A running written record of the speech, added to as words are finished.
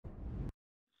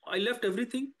I left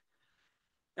everything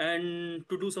and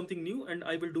to do something new, and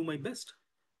I will do my best.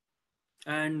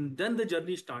 And then the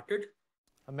journey started.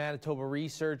 A Manitoba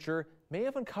researcher may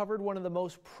have uncovered one of the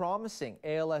most promising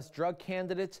ALS drug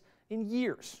candidates in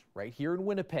years right here in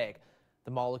Winnipeg.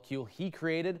 The molecule he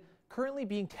created, currently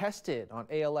being tested on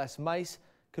ALS mice,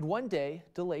 could one day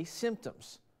delay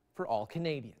symptoms for all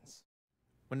Canadians.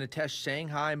 When Nitesh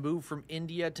Shanghai moved from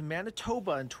India to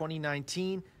Manitoba in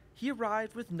 2019, he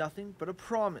arrived with nothing but a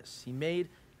promise he made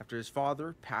after his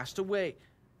father passed away,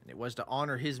 and it was to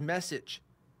honor his message: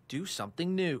 do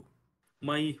something new.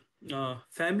 My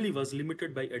family was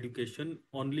limited by education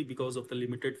only because of the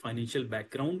limited financial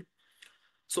background.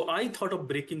 So I thought of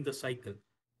breaking the cycle.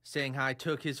 Shanghai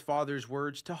took his father's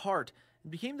words to heart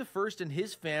and became the first in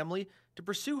his family to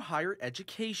pursue higher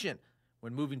education.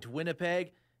 When moving to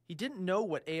Winnipeg, he didn't know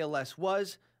what ALS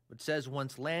was, but says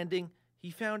once landing, he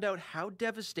found out how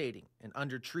devastating and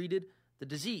undertreated the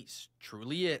disease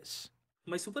truly is.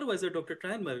 My supervisor, Dr.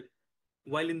 Tranmer,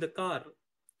 while in the car,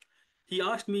 he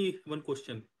asked me one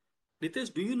question.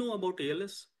 Nitesh, do you know about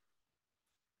ALS?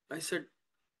 I said,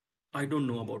 I don't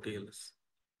know about ALS.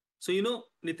 So,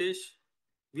 Nitesh,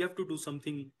 we have to do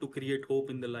something to create hope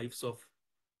in the lives of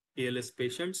ALS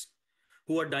patients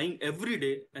who are dying every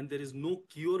day, and there is no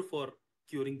cure for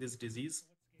curing this disease.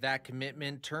 That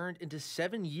commitment turned into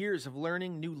 7 years of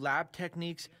learning new lab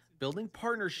techniques, building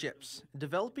partnerships, and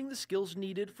developing the skills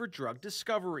needed for drug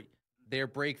discovery. Their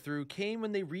breakthrough came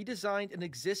when they redesigned an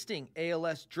existing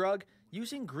ALS drug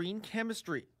using green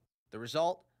chemistry. The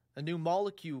result, a new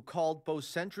molecule called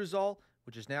bocentrizole,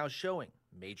 which is now showing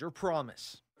major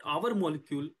promise. Our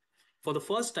molecule, for the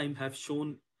first time, have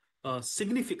shown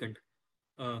significant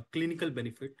clinical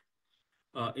benefit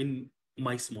in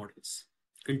mice models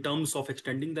in terms of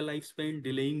extending the lifespan,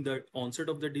 delaying the onset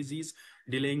of the disease,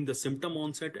 delaying the symptom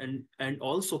onset, and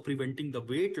also preventing the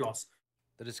weight loss.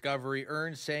 The discovery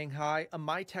earned Shanghai a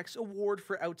Mitex Award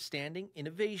for Outstanding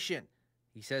Innovation.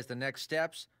 He says the next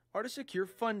steps are to secure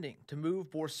funding to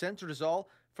move bocentrizole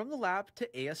from the lab to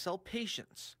ASL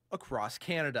patients across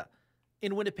Canada.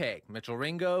 In Winnipeg, Mitchell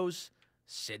Ringos,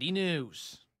 City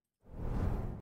News.